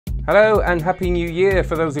Hello and Happy New Year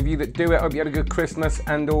for those of you that do it. I hope you had a good Christmas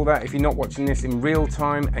and all that. If you're not watching this in real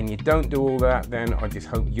time and you don't do all that, then I just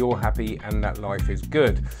hope you're happy and that life is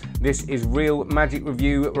good. This is Real Magic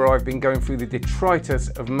Review, where I've been going through the detritus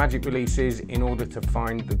of Magic releases in order to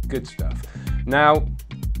find the good stuff. Now,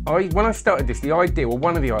 when I started this, the idea, well,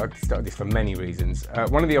 I started this for many reasons.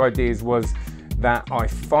 One of the ideas was that I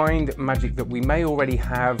find Magic that we may already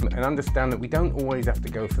have and understand that we don't always have to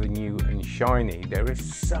go for the new and shiny.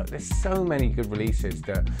 There's so many good releases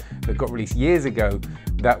that got released years ago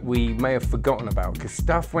that we may have forgotten about, because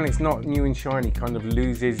stuff when it's not new and shiny kind of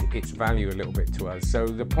loses its value a little bit to us. So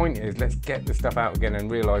the point is, let's get the stuff out again and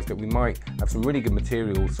realise that we might have some really good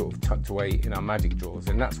material sort of tucked away in our Magic drawers.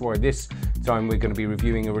 And that's why this time we're going to be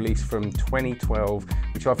reviewing a release from 2012,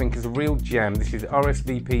 which I think is a real gem. This is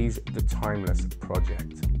RSVP's The Timeless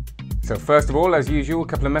Project. So first of all, as usual, a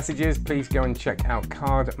couple of messages. Please go and check out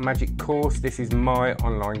Card Magic Course. This is my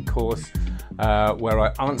online course where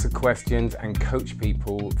I answer questions and coach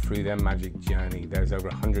people through their Magic journey. There's over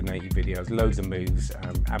 180 videos, loads of moves.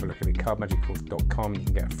 Have a look at it, cardmagiccourse.com. You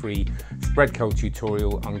can get a free spread cull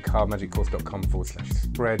tutorial on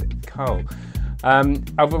cardmagiccourse.com/spreadcull.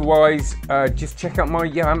 Otherwise, just check out my, I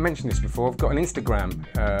haven't mentioned this before, I've got an Instagram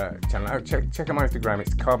channel. Check out my Instagram.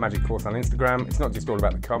 It's Card Magic Course on Instagram. It's not just all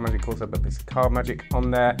about the Card Magic course, but it's Card Magic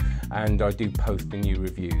on there, and I do post the new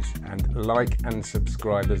reviews. And like and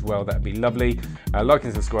subscribe as well, that'd be lovely. Like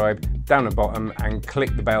and subscribe down the bottom and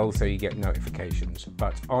click the bell so you get notifications.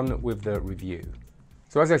 But on with the review.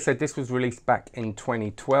 So as I said, this was released back in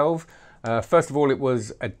 2012. First of all, it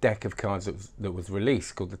was a deck of cards that was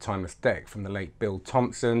released called the Timeless Deck from the late Bill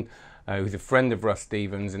Thompson, who's a friend of Russ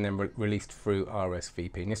Stevens, and then released through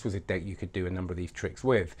RSVP. And this was a deck you could do a number of these tricks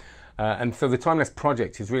with. And so the Timeless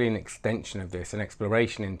Project is really an extension of this, an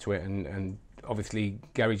exploration into it. And obviously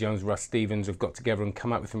Gary Jones Russ Stevens have got together and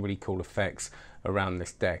come up with some really cool effects around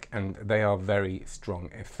this deck. And they are very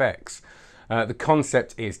strong effects. The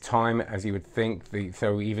concept is time, as you would think,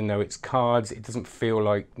 so even though it's cards, it doesn't feel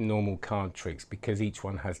like normal card tricks because each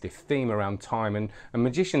one has this theme around time, and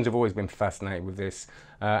magicians have always been fascinated with this,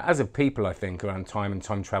 as have people, I think, around time and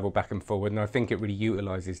time travel back and forward, and I think it really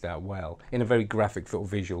utilises that well in a very graphic sort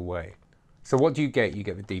of visual way. So what do you get? You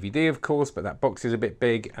get the DVD, of course, but that box is a bit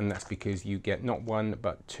big, and that's because you get not one,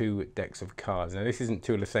 but 2 decks of cards. Now, this isn't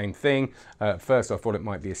two of the same thing. At first, I thought it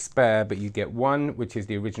might be a spare, but you get one, which is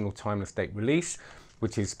the original Timeless Deck release,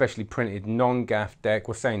 which is specially printed non-gaff deck.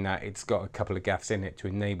 We're saying that it's got a couple of gaffs in it to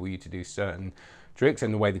enable you to do certain tricks,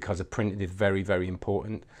 and the way the cards are printed is very, very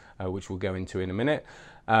important, which we'll go into in a minute.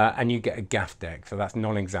 And you get a gaff deck, so that's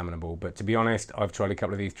non-examinable. But to be honest, I've tried a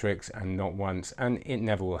couple of these tricks and not once, and it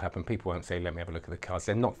never will happen. People won't say, let me have a look at the cards.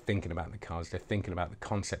 They're not thinking about the cards, they're thinking about the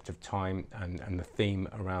concept of time and the theme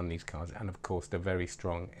around these cards, and of course the very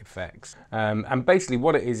strong effects. And basically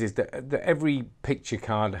what it is that every picture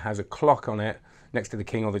card has a clock on it next to the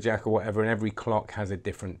king or the jack or whatever, and every clock has a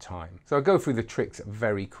different time. So I'll go through the tricks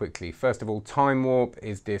very quickly. First of all, Time Warp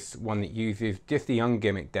is this one that uses just the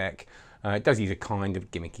ungimmick deck. It does use a kind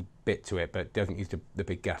of gimmicky bit to it, but doesn't use the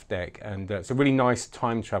big gaff deck. And it's a really nice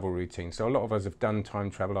time travel routine. So a lot of us have done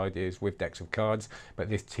time travel ideas with decks of cards, but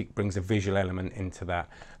this brings a visual element into that,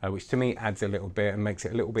 which to me adds a little bit and makes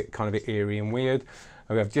it a little bit kind of eerie and weird.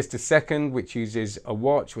 We have Just a Second, which uses a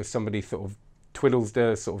watch where somebody sort of twiddles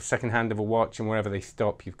the sort of second hand of a watch, and wherever they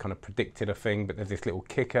stop you've kind of predicted a thing, but there's this little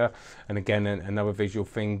kicker. And again, another visual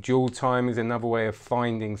thing. Dual Time is another way of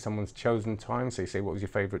finding someone's chosen time. So you say, what was your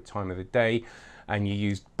favorite time of the day, and you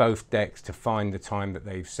use both decks to find the time that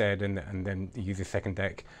they've said, and then you use the second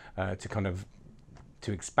deck to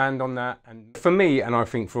expand on that. And for me, and I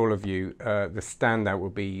think for all of you, the standout will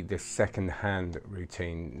be the second hand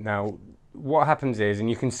routine. Now what happens is, and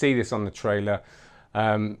you can see this on the trailer,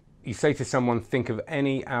 you say to someone, think of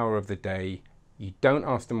any hour of the day. You don't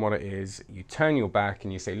ask them what it is. You turn your back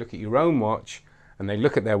and you say, look at your own watch. And they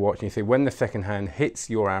look at their watch and you say, when the second hand hits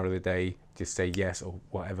your hour of the day, just say yes or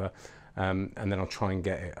whatever. And then I'll try and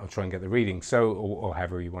get it. I'll try and get the reading. So, or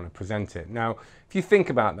however you want to present it. Now, if you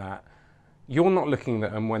think about that, you're not looking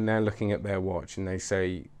at them when they're looking at their watch and they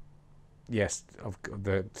say, yes,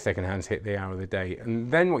 the second hand's hit the hour of the day.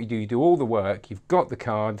 And then what you do all the work. You've got the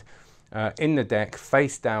card in the deck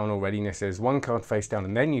face down already, and it says one card face down,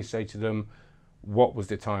 and then you say to them, what was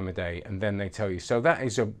the time of day? And then they tell you. So that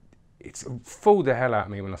is it's fooled the hell out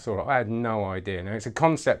of me when I saw it. I had no idea. Now it's a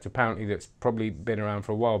concept apparently that's probably been around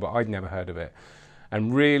for a while, but I'd never heard of it.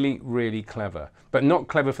 And really, really clever. But not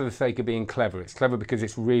clever for the sake of being clever. It's clever because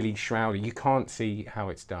it's really shrouded. You can't see how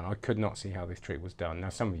it's done. I could not see how this trick was done. Now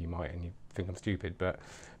some of you might, and you think I'm stupid, but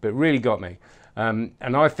it really got me. And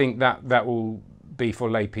I think that will be for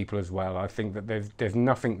lay people as well. I think that there's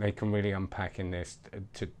nothing they can really unpack in this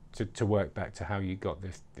to work back to how you got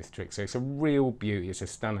this trick. So it's a real beauty, it's a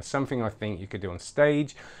stunner, something I think you could do on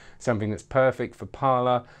stage, something that's perfect for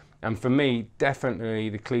parlour, and for me, definitely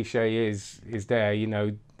the cliche is there, you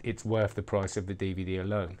know, it's worth the price of the DVD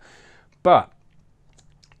alone. But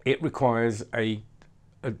it requires a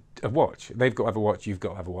watch. They've got to have a watch, you've got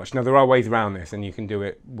to have a watch. Now there are ways around this and you can do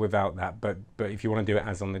it without that, but if you want to do it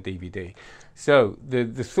as on the DVD. So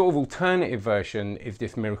the sort of alternative version is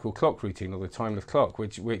this miracle clock routine, or the timeless clock,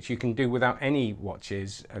 which you can do without any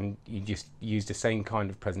watches, and you just use the same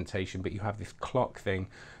kind of presentation, but you have this clock thing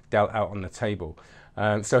dealt out on the table.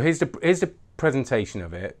 So here's the presentation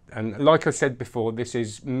of it, and like I said before, this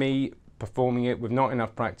is me performing it with not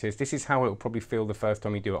enough practice. This is how it'll probably feel the first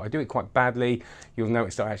time you do it. I do it quite badly. You'll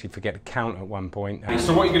notice that I actually forget to count at one point.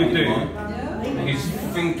 So what you're going to do is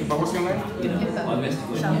think about, what's your name?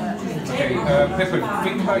 Okay, Pippa,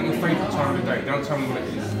 think about your favourite time of the day. Don't tell me what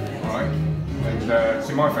it is, alright? And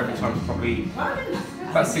so my favourite time is probably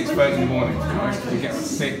about 6:30 in the morning, right? We get up at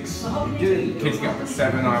 6, kids get up at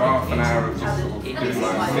 7, I have half an hour of just sort of doing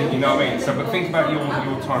like, you know what I mean? So, but think about your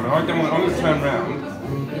time. And I'm going to turn around,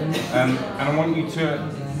 and I want you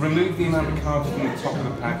to remove the amount of cards from the top of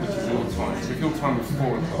the pack, which is your time. So if your time was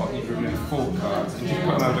 4 o'clock, you remove 4 cards, and just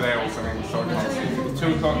put them over there or something, so I can't see. If it was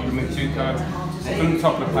 2 o'clock, you remove 2 cards from the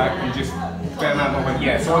top of the pack, and just bear that over.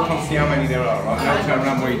 Yeah, so I can't see how many there are, right? Now turn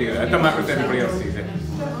around while you do that. It doesn't matter if everybody else sees it.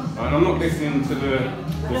 Right, and I'm not listening to the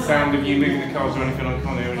sound of you moving the cards or anything, I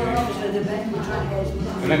can't hear anything.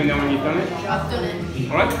 And let me know when you've done it. I've done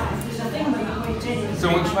it. Alright? So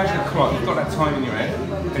once you measure the clock, you've got that time in your head,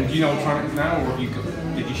 and do you know what time it is now, or have you got,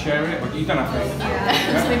 did you share it? Or you don't have to. Yeah?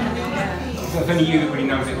 So it's only you that really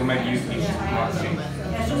knows it, or maybe you should might see.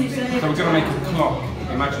 So we're going to make a clock.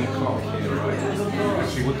 Imagine a clock here, right?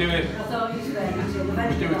 Actually, we'll make it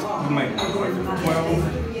 12,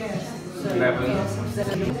 11,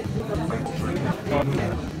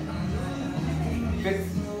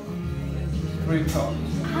 3 o'clock.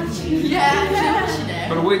 Yeah,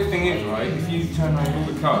 but the weird thing is, right, if you turn around all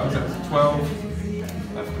the cards, that's 12,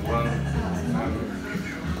 that's 1,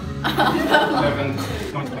 11,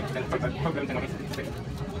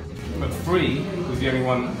 but 3 was the only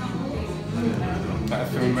one that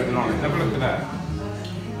has been written on it. Have a look at that.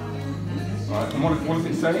 Right, and what does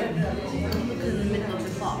it say? Look in the middle of the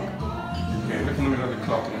clock. Okay, look in the middle of the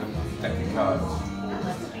clock and the deck of cards.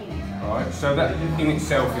 Right, so that in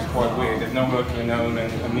itself is quite weird. There's no working known,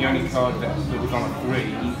 and the only card that was on a 3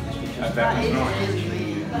 that was 9.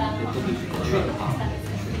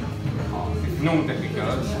 It's normal deck of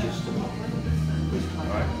cards.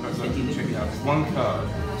 Right, but look, check it out. There's 1 card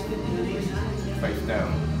face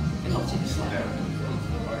down.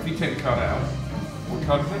 Right, if you take the card out, what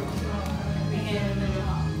card is it?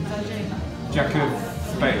 Jack of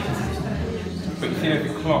spades. But you see there's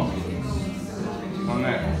a clock on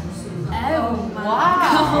there. Oh,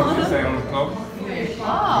 wow. What does it say on the clock?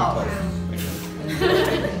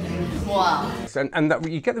 Wow. And that,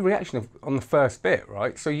 you get the reaction on the first bit,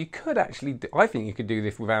 right? So you could actually, I think you could do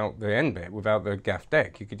this without the end bit, without the gaff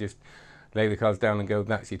deck. You could just lay the cards down and go,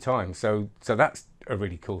 that's your time. So that's a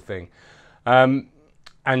really cool thing.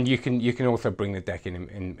 And you can also bring the deck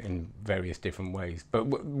in various different ways. But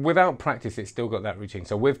without practice, it's still got that routine.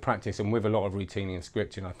 So with practice and with a lot of routine and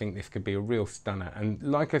scripting, I think this could be a real stunner. And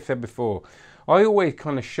like I said before, I always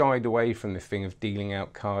kind of shied away from this thing of dealing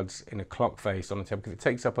out cards in a clock face on the table because it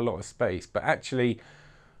takes up a lot of space. But actually,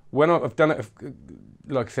 when I've done it,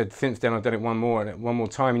 like I said, since then I've done it one more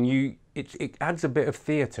time, and it adds a bit of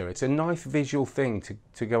theatre. It's a nice visual thing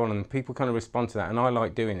to go on, and people kind of respond to that, and I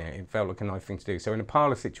like doing it. It felt like a nice thing to do. So in a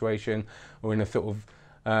parlour situation or in a sort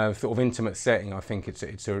of intimate setting, I think it's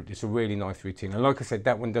a really nice routine. And like I said,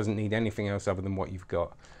 that one doesn't need anything else other than what you've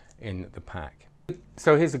got in the pack.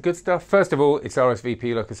 So here's the good stuff. First of all, it's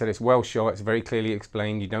RSVP. Like I said, it's well shot. It's very clearly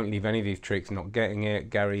explained. You don't leave any of these tricks not getting it.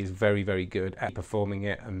 Gary is very, very good at performing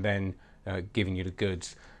it and then giving you the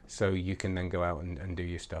goods so you can then go out and do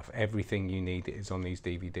your stuff. Everything you need is on these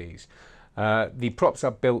DVDs. The props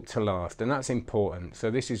are built to last, and that's important.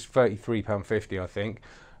 So this is £33.50, I think.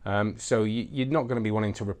 So you're not going to be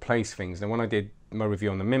wanting to replace things. Now, when I did my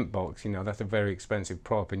review on the Mint box, you know, that's a very expensive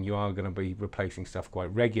prop, and you are going to be replacing stuff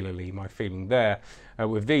quite regularly. My feeling there.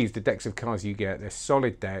 With these, the decks of cards you get, they're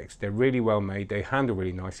solid decks. They're really well made. They handle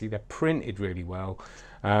really nicely. They're printed really well,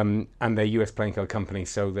 and they're US playing card company,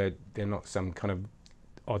 so they're not some kind of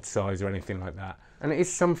odd size or anything like that. And it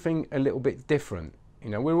is something a little bit different. You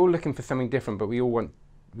know, we're all looking for something different, but we all want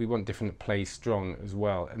different plays strong as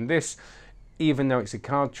well. And this, even though it's a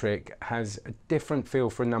card trick, has a different feel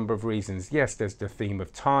for a number of reasons. Yes, there's the theme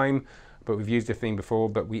of time, but we've used the theme before,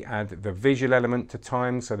 but we add the visual element to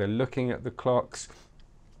time, so they're looking at the clocks.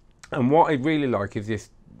 And what I really like is this,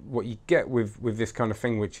 what you get with this kind of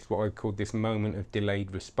thing, which is what I call this moment of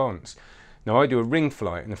delayed response. Now, I do a ring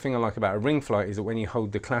flight, and the thing I like about a ring flight is that when you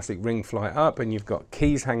hold the classic ring flight up and you've got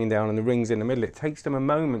keys hanging down and the rings in the middle, it takes them a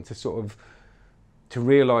moment to sort of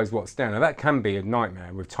realise what's down. Now, that can be a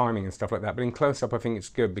nightmare with timing and stuff like that, but in close-up I think it's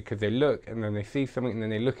good because they look and then they see something and then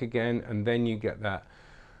they look again, and then you get that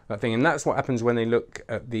thing. And that's what happens when they look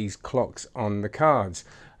at these clocks on the cards.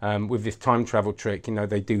 With this time travel trick, you know,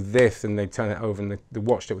 they do this and they turn it over, and the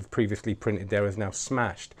watch that was previously printed there is now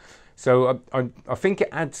smashed. So I think it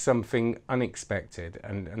adds something unexpected,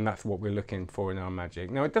 and that's what we're looking for in our magic.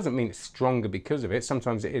 Now, it doesn't mean it's stronger because of it.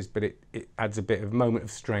 Sometimes it is, but it adds a bit of moment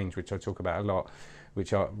of strange, which I talk about a lot,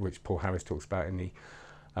 which Paul Harris talks about in the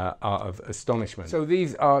Art of Astonishment. So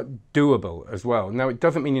these are doable as well. Now, it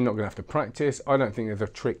doesn't mean you're not going to have to practice. I don't think there's a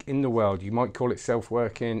trick in the world. You might call it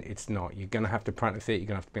self-working. It's not. You're going to have to practice it. You're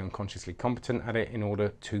going to have to be unconsciously competent at it in order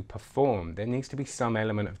to perform. There needs to be some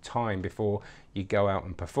element of time before you go out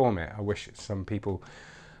and perform it. I wish some people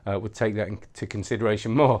would take that into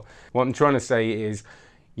consideration more. What I'm trying to say is,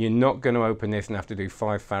 you're not going to open this and have to do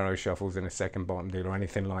 5 faro shuffles in a second bottom deal or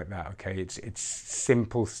anything like that, okay? It's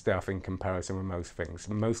simple stuff in comparison with most things.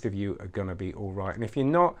 Most of you are going to be all right. And if you're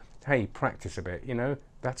not, hey, practice a bit, you know?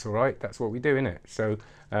 That's all right. That's what we do, innit? So,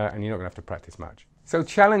 and you're not going to have to practice much. So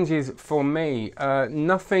challenges for me,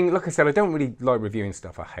 nothing, like I said, I don't really like reviewing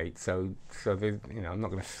stuff I hate. So you know, I'm not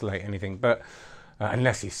going to slate anything, but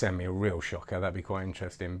unless you send me a real shocker, that'd be quite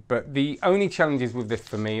interesting. But the only challenges with this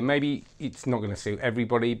for me, maybe it's not going to suit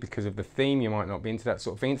everybody because of the theme. You might not be into that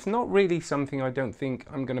sort of thing. It's not really something I don't think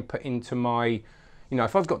I'm going to put into my, you know,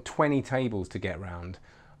 if I've got 20 tables to get round,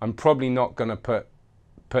 I'm probably not going to put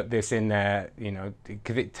this in there, you know,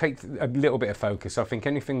 because it takes a little bit of focus. I think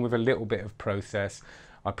anything with a little bit of process,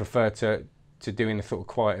 I prefer to do in a sort of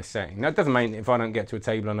quieter setting. That doesn't mean if I don't get to a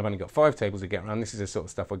table and I've only got 5 tables to get around, this is the sort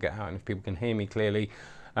of stuff I'll get out and if people can hear me clearly.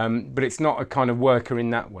 But it's not a kind of worker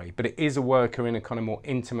in that way, but it is a worker in a kind of more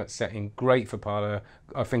intimate setting, great for parlour,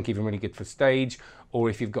 I think even really good for stage,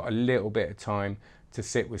 or if you've got a little bit of time to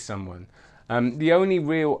sit with someone. The only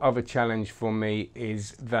real other challenge for me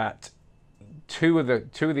is that two of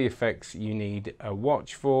the effects you need a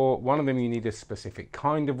watch for. One of them you need a specific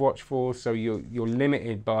kind of watch for, so you're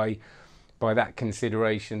limited by that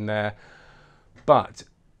consideration there. But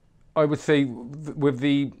I would say with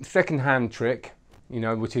the second hand trick, you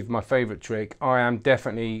know, which is my favorite trick, I am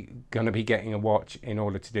definitely going to be getting a watch in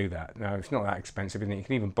order to do that. Now, it's not that expensive, isn't it? You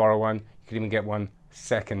can even borrow one, you can even get one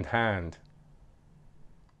second hand.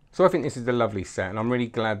 So I think this is a lovely set, and I'm really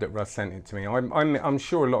glad that Russ sent it to me. I'm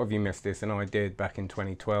sure a lot of you missed this, and I did back in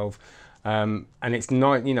 2012. And it's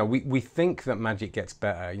not, you know, we think that magic gets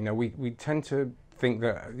better. You know, we tend to think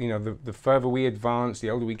that, you know, the further we advance,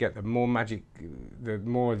 the older we get, the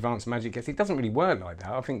more advanced magic gets. It doesn't really work like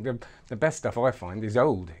that. I think the best stuff I find is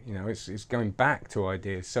old. You know, it's going back to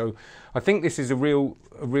ideas. So I think this is a real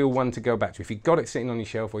one to go back to. If you've got it sitting on your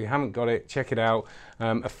shelf or you haven't got it, check it out.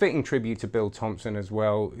 A fitting tribute to Bill Thompson as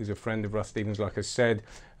well, who's a friend of Russ Stevens, like I said.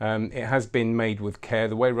 It has been made with care.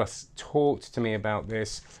 The way Russ talked to me about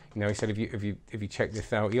this, you know, he said if you check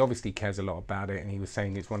this out, he obviously cares a lot about it, and he was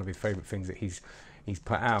saying it's one of his favourite things that he's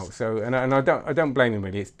put out. So, and I don't blame him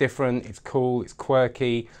really. It's different, it's cool, it's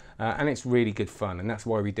quirky, and it's really good fun, and that's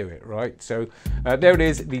why we do it, right? So there it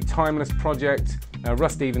is, the Timeless Project.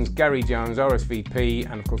 Russ Stevens, Gary Jones,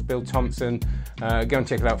 RSVP, and of course Bill Thompson. Go and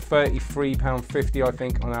check it out. £33.50 I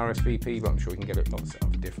think on RSVP, but I'm sure you can get it lots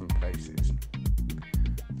of different places.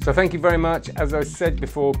 So thank you very much. As I said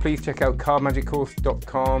before, please check out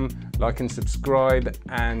cardmagiccourse.com, like and subscribe,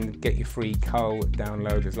 and get your free cull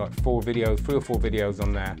download. There's like 3 or 4 videos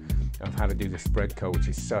on there of how to do the spread cull, which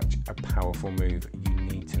is such a powerful move. You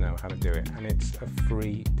need to know how to do it, and it's a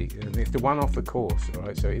free, it's the one off the course, all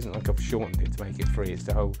right? So it isn't like I've shortened it to make it free, it's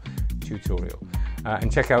the whole tutorial.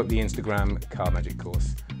 And check out the Instagram Card Magic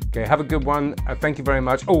Course. Okay, have a good one. Thank you very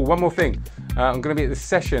much. Oh, one more thing. I'm going to be at the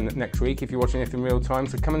session next week if you're watching it in real time,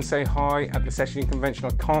 so come and say hi at the session convention. I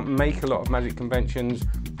can't make a lot of magic conventions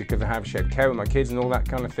because I have shared care with my kids and all that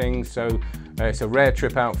kind of thing, so it's a rare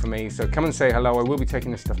trip out for me. So come and say hello. I will be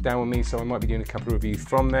taking this stuff down with me, so I might be doing a couple of reviews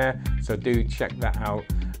from there, so do check that out,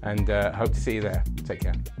 and hope to see you there. Take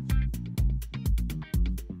care.